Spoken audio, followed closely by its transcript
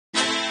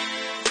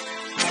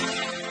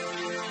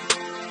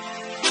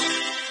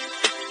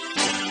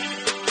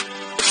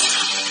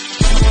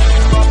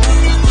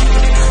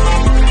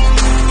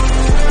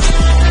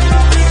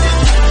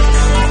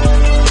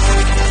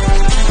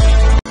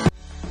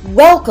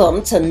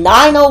Welcome to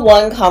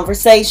 901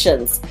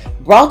 Conversations,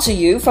 brought to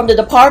you from the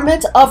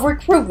Department of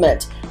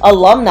Recruitment,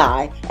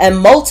 Alumni, and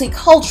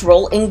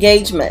Multicultural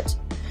Engagement.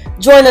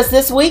 Join us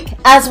this week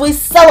as we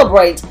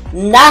celebrate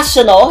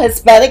National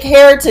Hispanic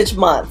Heritage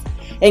Month.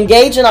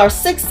 Engage in our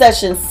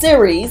 6-session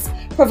series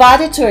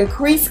provided to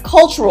increase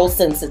cultural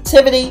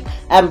sensitivity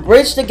and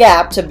bridge the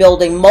gap to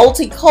building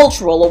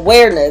multicultural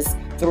awareness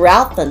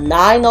throughout the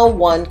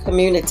 901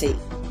 community.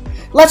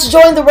 Let's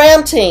join the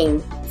RAM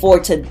team for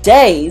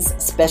today's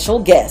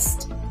special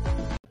guest.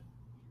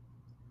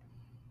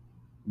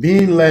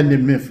 Being Latin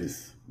in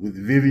Memphis with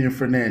Vivian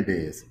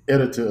Fernandez,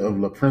 editor of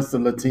La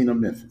Prensa Latina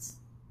Memphis.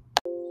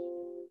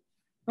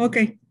 Ok.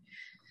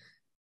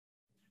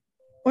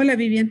 Hola,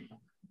 Vivian.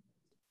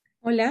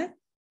 Hola.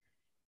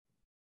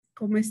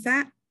 ¿Cómo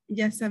está?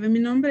 Ya sabe, mi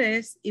nombre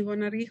es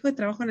Ivonne Argijo y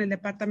trabajo en el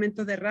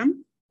departamento de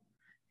RAM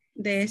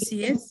de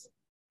SES.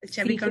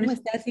 Sí, ¿cómo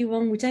estás,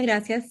 Ivonne? Muchas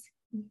gracias.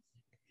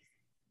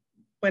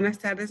 Buenas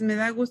tardes, me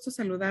da gusto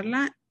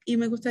saludarla y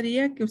me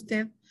gustaría que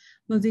usted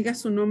nos diga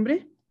su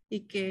nombre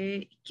y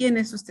quién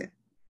es usted.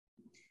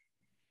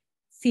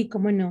 Sí,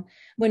 cómo no.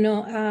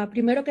 Bueno,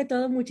 primero que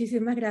todo,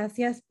 muchísimas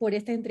gracias por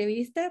esta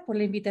entrevista, por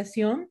la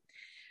invitación.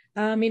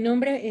 Mi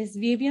nombre es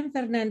Vivian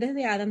Fernandez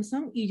de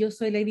Adamson y yo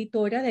soy la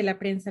editora de La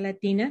Prensa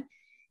Latina,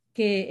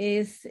 que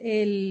es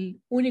el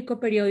único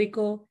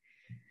periódico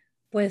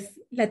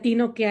pues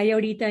latino que hay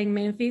ahorita en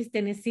Memphis,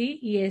 Tennessee,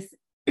 y es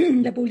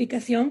la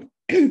publicación,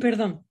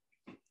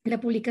 la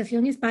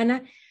publicación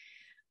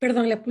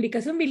la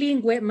publicación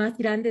bilingüe más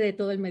grande de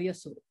todo el Medio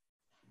Sur.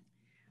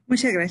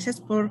 Muchas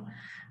gracias por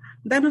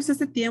darnos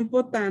este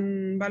tiempo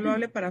tan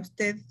valuable para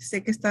usted.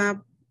 Sé que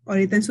está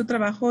ahorita en su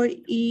trabajo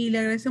y le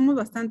agradecemos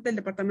bastante al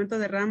departamento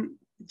de RAM,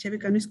 Chevy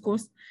County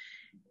Schools,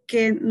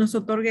 que nos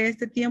otorgue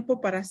este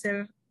tiempo para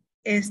hacer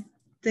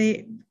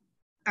este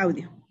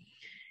audio.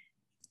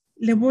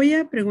 Le voy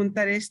a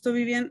preguntar esto,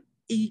 Vivian,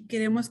 y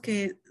queremos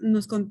que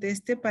nos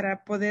conteste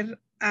para poder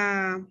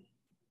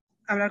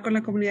hablar con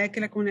la comunidad y que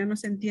la comunidad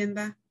nos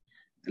entienda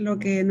lo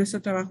que es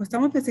nuestro trabajo.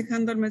 Estamos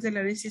festejando el mes de la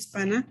herencia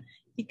hispana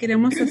y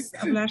queremos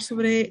hablar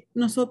sobre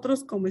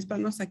nosotros como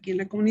hispanos aquí en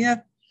la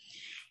comunidad.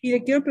 Y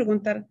le quiero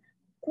preguntar,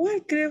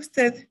 ¿cuál cree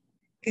usted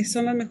que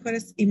son las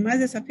mejores y más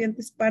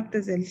desafiantes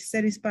partes del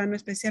ser hispano,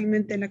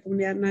 especialmente en la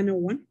comunidad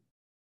 901?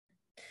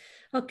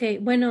 Ok,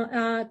 bueno,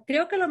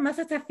 creo que lo más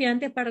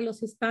desafiante para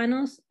los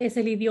hispanos es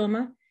el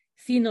idioma,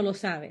 si no lo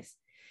sabes.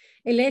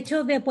 El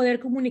hecho de poder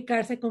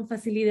comunicarse con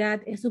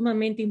facilidad es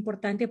sumamente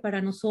importante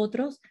para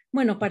nosotros,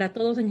 bueno, para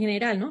todos en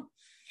general, ¿no?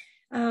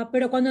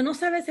 Pero cuando no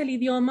sabes el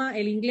idioma,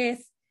 el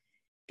inglés,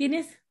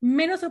 tienes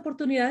menos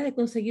oportunidades de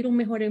conseguir un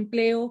mejor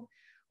empleo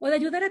o de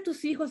ayudar a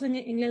tus hijos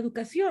en la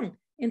educación,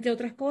 entre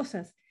otras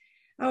cosas.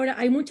 Ahora,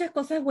 hay muchas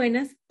cosas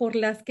buenas por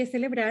las que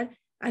celebrar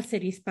al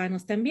ser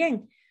hispanos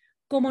también,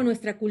 como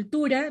nuestra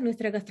cultura,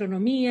 nuestra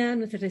gastronomía,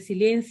 nuestra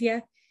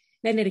resiliencia,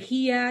 la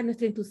energía,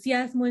 nuestro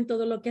entusiasmo en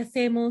todo lo que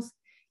hacemos,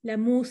 la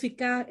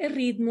música, el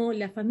ritmo,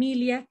 la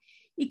familia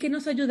y que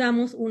nos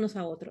ayudamos unos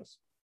a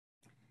otros.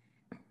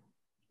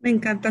 Me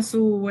encanta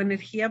su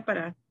energía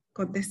para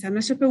contestar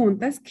nuestras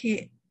preguntas,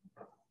 que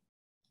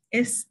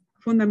es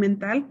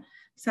fundamental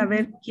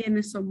saber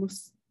quiénes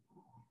somos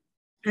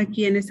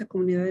aquí en esta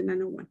comunidad de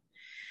 901.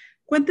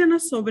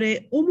 Cuéntanos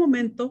sobre un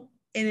momento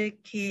en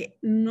el que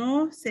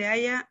no se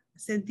haya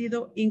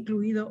sentido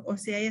incluido o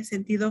se haya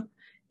sentido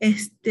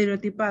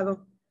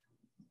estereotipado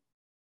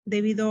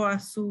debido a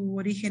su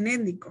origen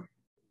étnico.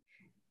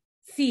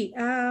 Sí,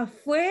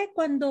 fue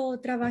cuando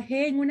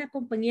trabajé en una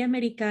compañía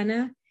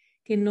americana,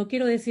 que no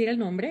quiero decir el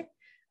nombre,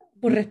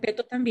 por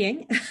respeto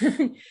también,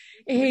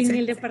 en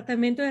el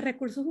Departamento de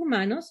Recursos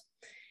Humanos.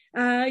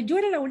 Yo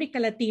era la única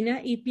latina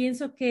y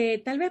pienso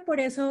que tal vez por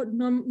eso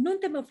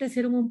nunca me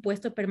ofrecieron un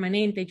puesto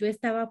permanente. Yo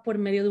estaba por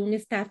medio de un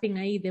staffing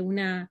ahí, de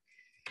una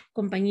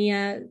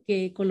compañía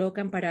que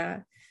colocan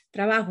para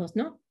trabajos,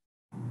 ¿no?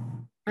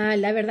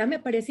 La verdad me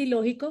parece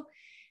ilógico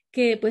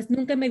que pues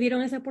nunca me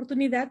dieron esa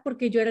oportunidad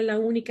porque yo era la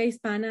única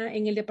hispana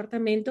en el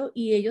departamento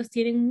y ellos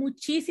tienen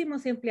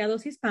muchísimos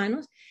empleados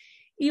hispanos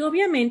y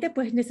obviamente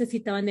pues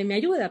necesitaban de mi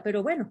ayuda,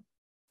 pero bueno,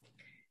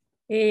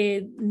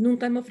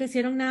 nunca me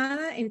ofrecieron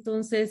nada,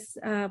 entonces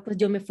pues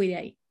yo me fui de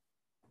ahí.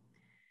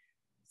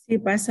 Sí,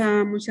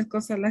 pasa muchas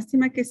cosas.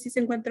 Lástima que sí se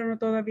encuentra uno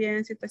todavía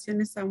en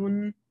situaciones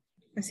aún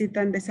así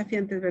tan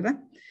desafiantes, ¿verdad?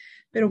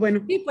 Pero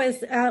bueno. Sí,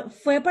 pues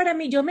fue para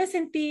mí, yo me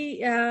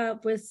sentí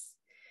pues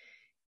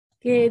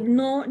que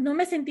no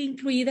me sentí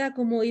incluida,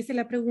 como dice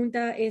la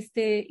pregunta,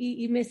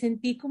 y me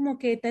sentí como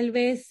que tal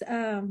vez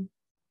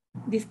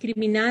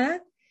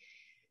discriminada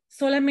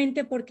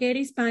solamente porque era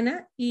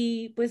hispana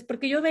y pues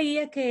porque yo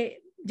veía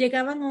que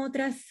llegaban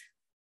otras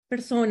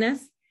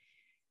personas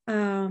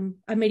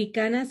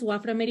americanas o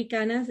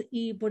afroamericanas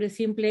y por el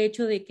simple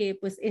hecho de que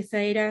pues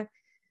esa era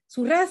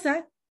su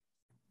raza,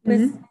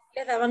 pues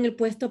le daban el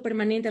puesto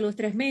permanente a los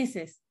 3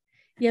 meses.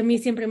 Y a mí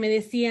siempre me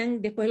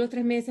decían, después de los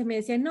 3 meses, me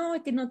decían, no,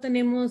 es que no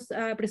tenemos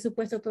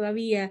presupuesto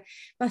todavía.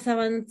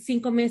 Pasaban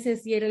 5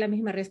 meses y era la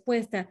misma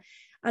respuesta.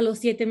 a los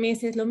 7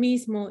 meses lo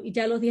mismo, y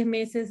ya a los 10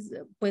 meses,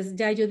 pues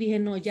ya yo dije,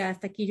 no, ya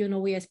hasta aquí yo no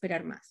voy a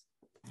esperar más.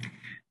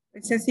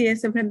 Pues así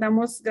es,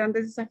 enfrentamos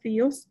grandes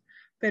desafíos,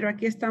 pero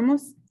aquí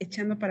estamos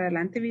echando para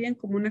adelante, Vivian,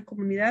 como una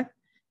comunidad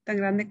tan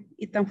grande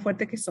y tan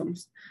fuerte que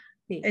somos.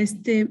 Sí.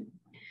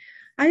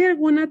 ¿Hay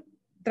alguna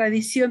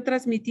tradición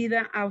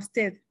transmitida a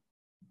usted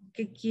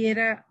que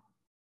quiera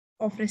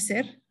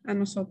ofrecer a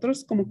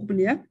nosotros como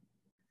comunidad?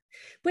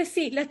 Pues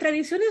sí, las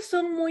tradiciones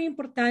son muy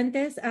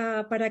importantes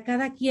para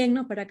cada quien,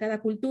 ¿no? Para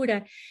cada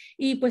cultura.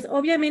 Y pues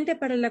obviamente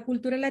para la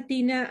cultura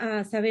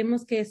latina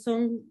sabemos que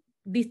son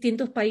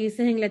distintos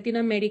países en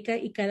Latinoamérica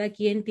y cada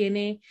quien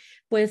tiene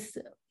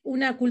pues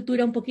una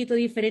cultura un poquito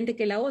diferente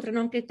que la otra,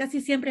 ¿no? Aunque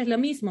casi siempre es lo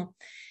mismo.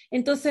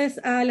 Entonces,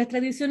 las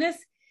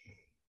tradiciones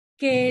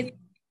que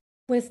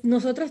pues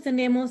nosotros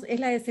tenemos es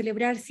la de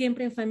celebrar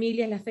siempre en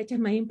familia las fechas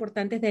más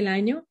importantes del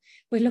año,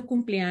 pues los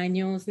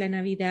cumpleaños, la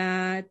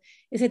Navidad,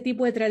 ese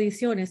tipo de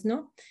tradiciones,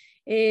 ¿no?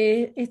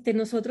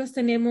 Nosotros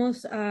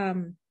tenemos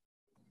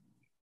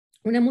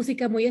una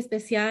música muy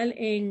especial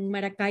en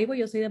Maracaibo,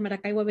 yo soy de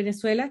Maracaibo,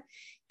 Venezuela,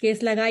 que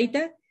es la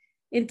gaita.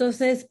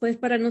 Entonces, pues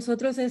para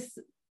nosotros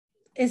es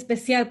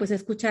especial pues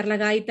escuchar la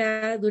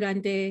gaita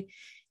durante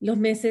los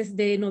meses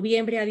de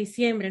noviembre a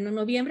diciembre, ¿no?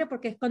 Noviembre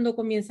porque es cuando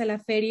comienza la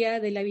feria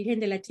de la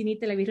Virgen de la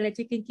Chinita, la Virgen de la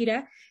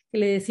Chiquinquirá, que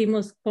le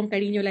decimos con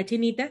cariño la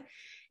Chinita,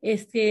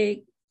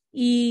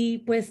 y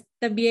pues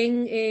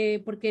también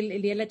porque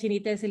el Día de la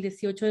Chinita es el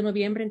 18 de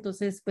noviembre,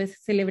 entonces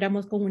pues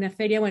celebramos con una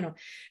feria, bueno,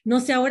 no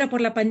sé ahora por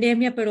la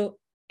pandemia,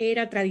 pero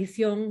era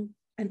tradición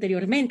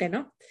anteriormente,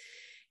 ¿no?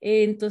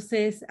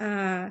 Entonces,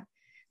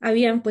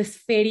 habían pues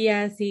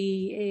ferias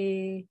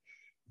y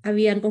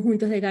habían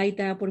conjuntos de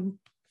gaita por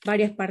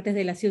varias partes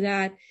de la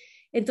ciudad.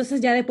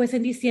 Entonces ya después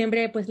en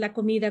diciembre, pues la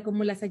comida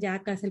como las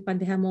hallacas, el pan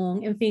de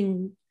jamón, en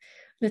fin,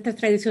 nuestras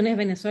tradiciones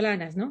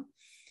venezolanas, ¿no?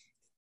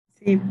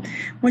 Sí,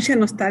 mucha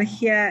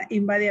nostalgia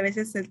invade a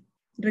veces el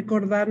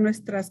recordar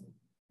nuestras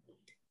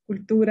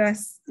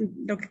culturas,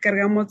 lo que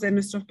cargamos de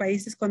nuestros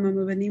países cuando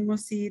nos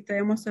venimos y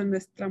traemos en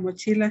nuestra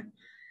mochila,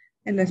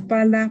 en la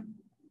espalda,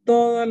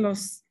 todos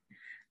los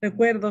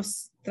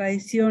recuerdos,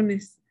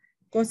 tradiciones,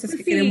 cosas que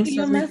Pues sí, queremos y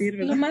transmitir, lo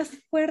 ¿verdad? más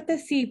fuerte,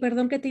 sí,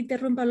 perdón que te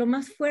interrumpa, lo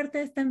más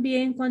fuerte es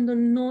también cuando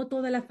no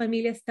toda la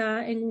familia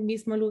está en un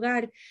mismo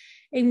lugar.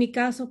 En mi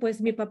caso,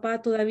 pues mi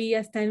papá todavía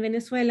está en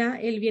Venezuela,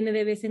 él viene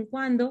de vez en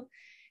cuando,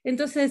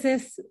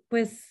 entonces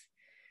pues,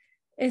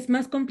 es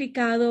más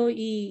complicado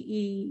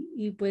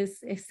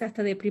pues es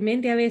hasta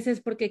deprimente a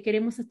veces porque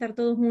queremos estar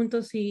todos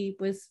juntos y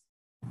pues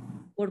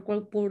por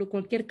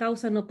cualquier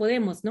causa no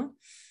podemos, ¿no?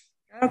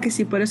 Claro que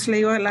sí, por eso le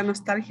digo, la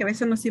nostalgia a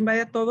veces nos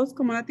invade a todos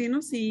como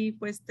latinos y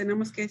pues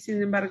tenemos que,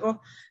 sin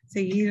embargo,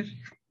 seguir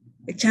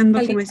echando,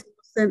 como Salir,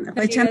 decimos,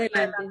 salir echando.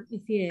 adelante,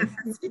 así es.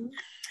 Sí.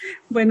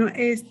 Bueno,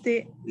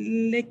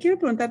 le quiero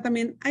preguntar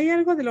también, ¿hay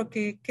algo de lo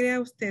que crea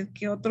usted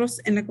que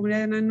otros en la comunidad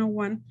de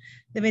 901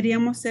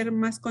 deberíamos ser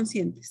más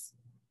conscientes?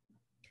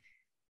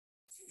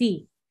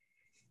 Sí.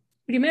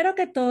 Primero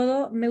que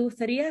todo, me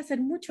gustaría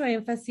hacer mucho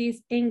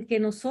énfasis en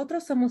que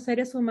nosotros somos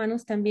seres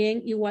humanos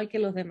también igual que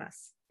los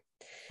demás.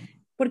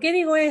 ¿Por qué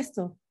digo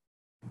esto?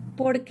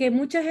 Porque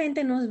mucha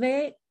gente nos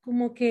ve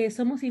como que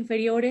somos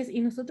inferiores y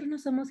nosotros no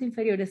somos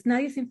inferiores.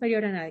 Nadie es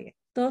inferior a nadie.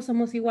 Todos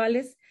somos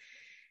iguales,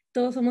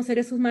 todos somos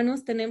seres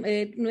humanos, tenemos,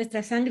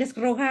 nuestra sangre es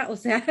roja, o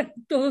sea,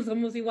 todos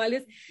somos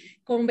iguales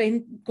con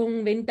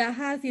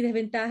ventajas y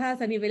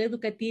desventajas a nivel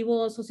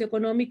educativo,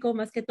 socioeconómico,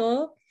 más que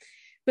todo,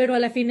 pero a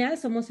la final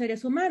somos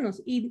seres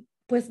humanos y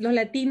pues los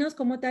latinos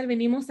como tal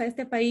venimos a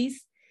este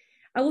país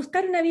a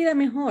buscar una vida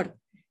mejor,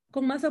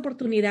 con más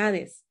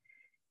oportunidades.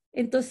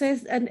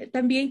 Entonces,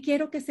 también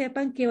quiero que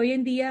sepan que hoy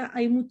en día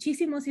hay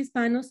muchísimos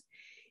hispanos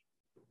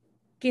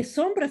que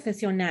son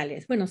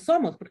profesionales. Bueno,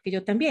 somos, porque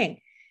yo también.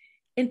 Claro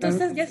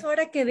Entonces, que ya sí. es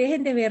hora que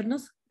dejen de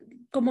vernos,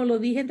 como lo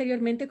dije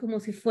anteriormente,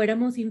 como si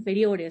fuéramos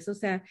inferiores. O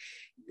sea,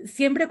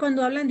 siempre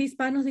cuando hablan de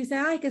hispanos dicen,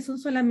 ay, que son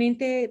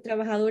solamente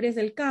trabajadores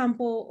del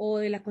campo o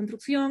de la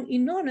construcción. Y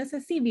no, no es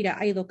así. Mira,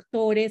 hay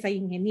doctores, hay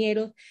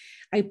ingenieros,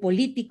 hay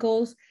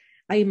políticos,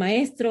 hay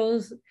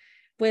maestros,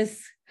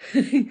 pues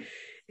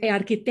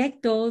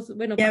arquitectos.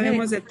 Bueno, Ya para de...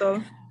 vemos de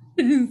todo.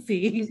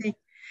 Sí. Sí.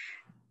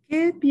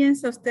 ¿Qué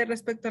piensa usted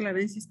respecto a la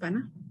herencia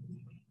hispana?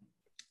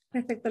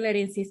 Respecto a la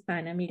herencia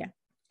hispana, mira.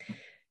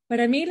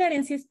 Para mí la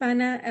herencia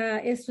hispana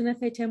es una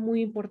fecha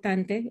muy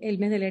importante, el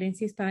mes de la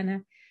herencia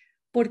hispana,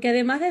 porque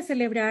además de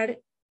celebrar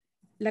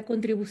la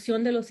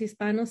contribución de los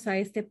hispanos a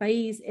este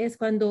país, es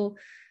cuando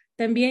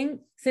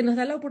también se nos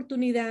da la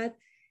oportunidad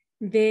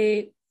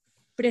de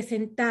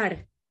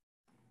presentar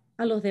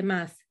a los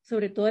demás,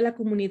 sobre todo a la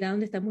comunidad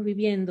donde estamos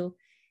viviendo,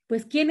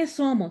 pues quiénes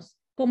somos,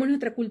 cómo es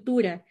nuestra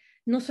cultura,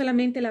 no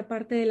solamente la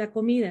parte de la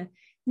comida.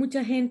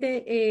 Mucha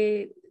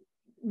gente,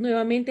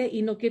 nuevamente,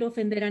 y no quiero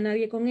ofender a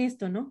nadie con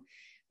esto, ¿no?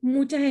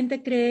 Mucha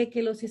gente cree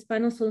que los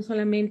hispanos son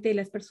solamente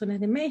las personas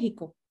de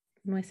México.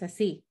 No es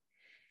así.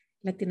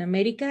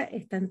 Latinoamérica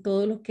están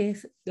todos los que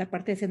es la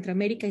parte de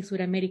Centroamérica y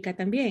Suramérica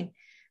también.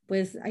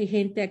 Pues hay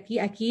gente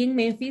aquí en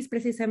Memphis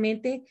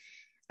precisamente,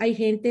 hay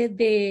gente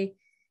de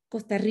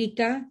Costa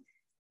Rica,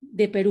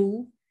 de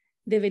Perú,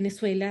 de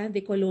Venezuela,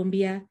 de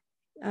Colombia,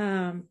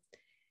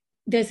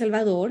 de El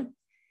Salvador,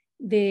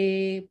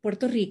 de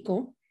Puerto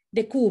Rico,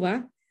 de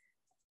Cuba,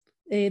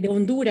 de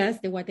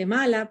Honduras, de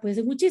Guatemala, pues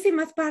de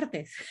muchísimas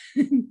partes.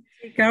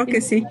 Sí, claro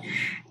que sí.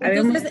 Entonces,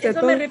 Habemos de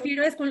eso me todo.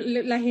 refiero es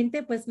con la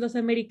gente, pues los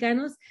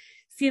americanos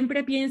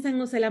siempre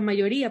piensan, o sea, la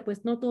mayoría,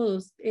 pues no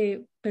todos,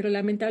 pero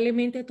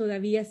lamentablemente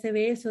todavía se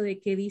ve eso de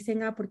que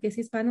dicen, ah, porque es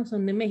hispano,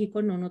 son de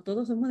México. No, no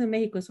todos somos de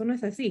México, eso no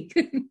es así.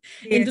 Sí,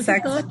 Entonces,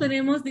 exacto. todos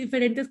tenemos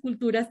diferentes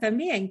culturas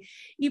también.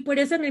 Y por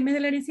eso en el mes de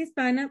la herencia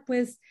hispana,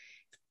 pues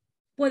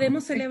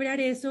podemos celebrar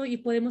eso y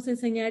podemos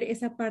enseñar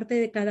esa parte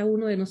de cada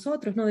uno de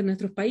nosotros, ¿no? De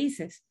nuestros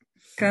países.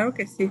 Claro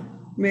que sí.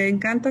 Me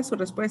encanta su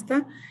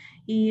respuesta.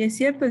 Y es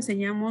cierto,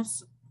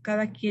 enseñamos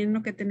cada quien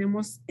lo que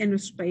tenemos en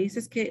nuestros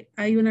países, que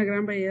hay una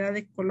gran variedad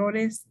de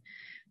colores,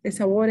 de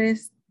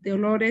sabores, de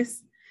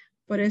olores.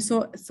 Por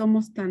eso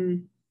somos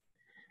tan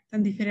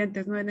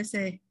diferentes, ¿no? En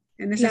ese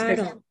aspecto.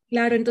 Claro,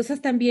 claro.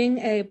 Entonces también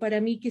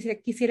para mí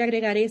quisiera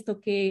agregar esto,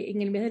 que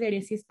en el mes de la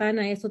herencia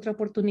hispana es otra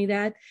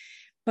oportunidad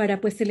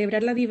para pues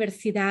celebrar la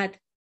diversidad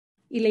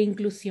y la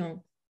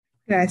inclusión.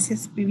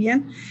 Gracias,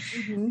 Vivian.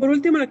 Ujú, Por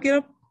último, le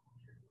quiero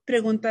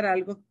preguntar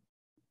algo.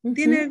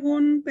 ¿Tiene ujú.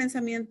 algún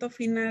pensamiento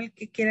final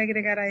que quiera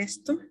agregar a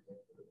esto?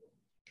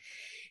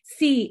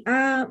 Sí,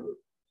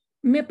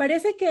 me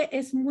parece que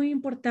es muy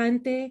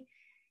importante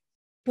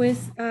pues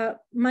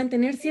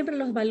mantener siempre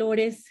los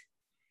valores.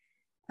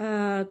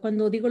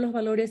 Cuando digo los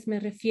valores me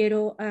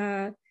refiero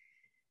a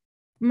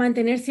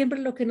mantener siempre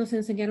lo que nos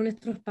enseñaron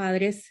nuestros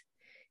padres,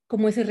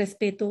 como ese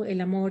respeto,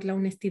 el amor, la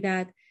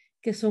honestidad,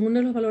 que son uno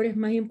de los valores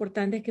más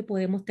importantes que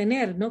podemos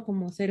tener, ¿no?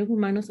 Como seres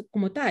humanos,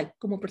 como tal,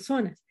 como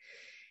personas.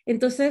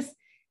 Entonces,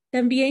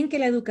 también que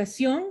la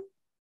educación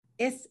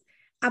es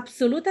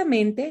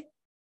absolutamente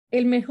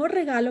el mejor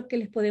regalo que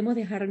les podemos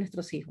dejar a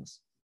nuestros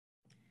hijos.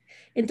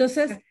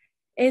 Entonces,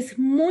 es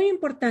muy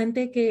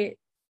importante que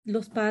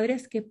los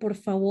padres que por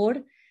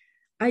favor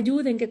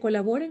ayuden, que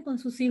colaboren con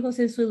sus hijos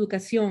en su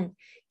educación,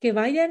 que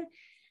vayan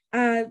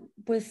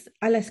pues,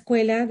 a la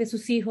escuela de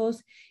sus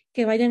hijos,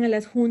 que vayan a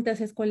las juntas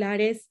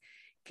escolares,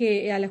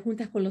 que a las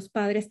juntas con los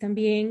padres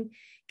también,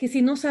 que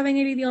si no saben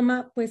el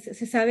idioma, pues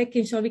se sabe que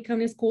en Shelby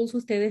County Schools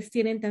ustedes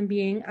tienen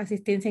también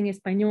asistencia en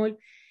español.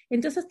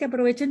 Entonces, que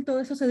aprovechen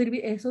todos esos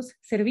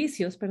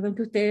servicios, perdón,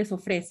 que ustedes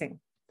ofrecen.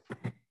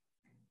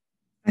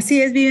 Así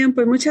es, Vivian,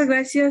 pues muchas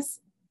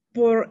gracias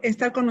por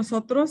estar con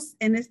nosotros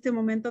en este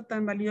momento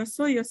tan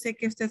valioso. Yo sé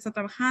que usted está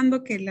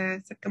trabajando, que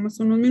la sacamos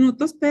unos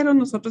minutos, pero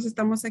nosotros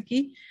estamos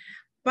aquí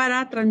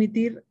para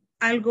transmitir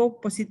algo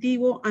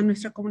positivo a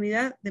nuestra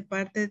comunidad de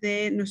parte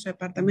de nuestro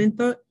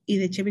departamento y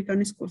de Shelby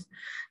County Schools.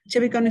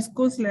 Shelby County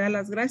Schools le da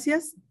las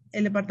gracias,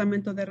 el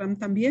departamento de RAM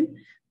también,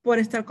 por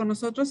estar con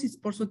nosotros y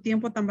por su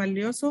tiempo tan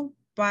valioso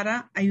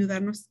para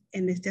ayudarnos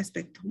en este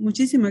aspecto.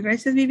 Muchísimas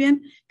gracias,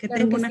 Vivian. Que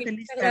Claro tenga que una sí,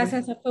 feliz muchas tarde.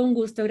 gracias, fue un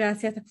gusto,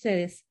 gracias a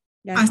ustedes.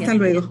 Hasta Gracias.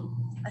 luego.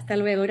 Hasta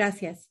luego,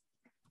 gracias.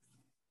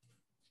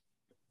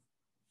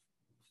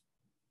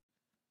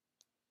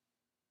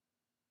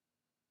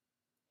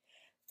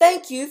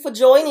 Thank you for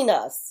joining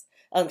us.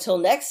 Until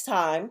next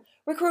time,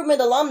 Recruitment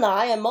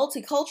Alumni and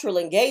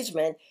Multicultural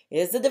Engagement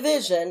is the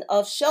division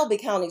of Shelby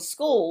County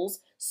Schools,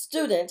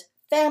 Student,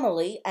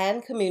 Family,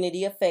 and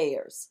Community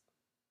Affairs.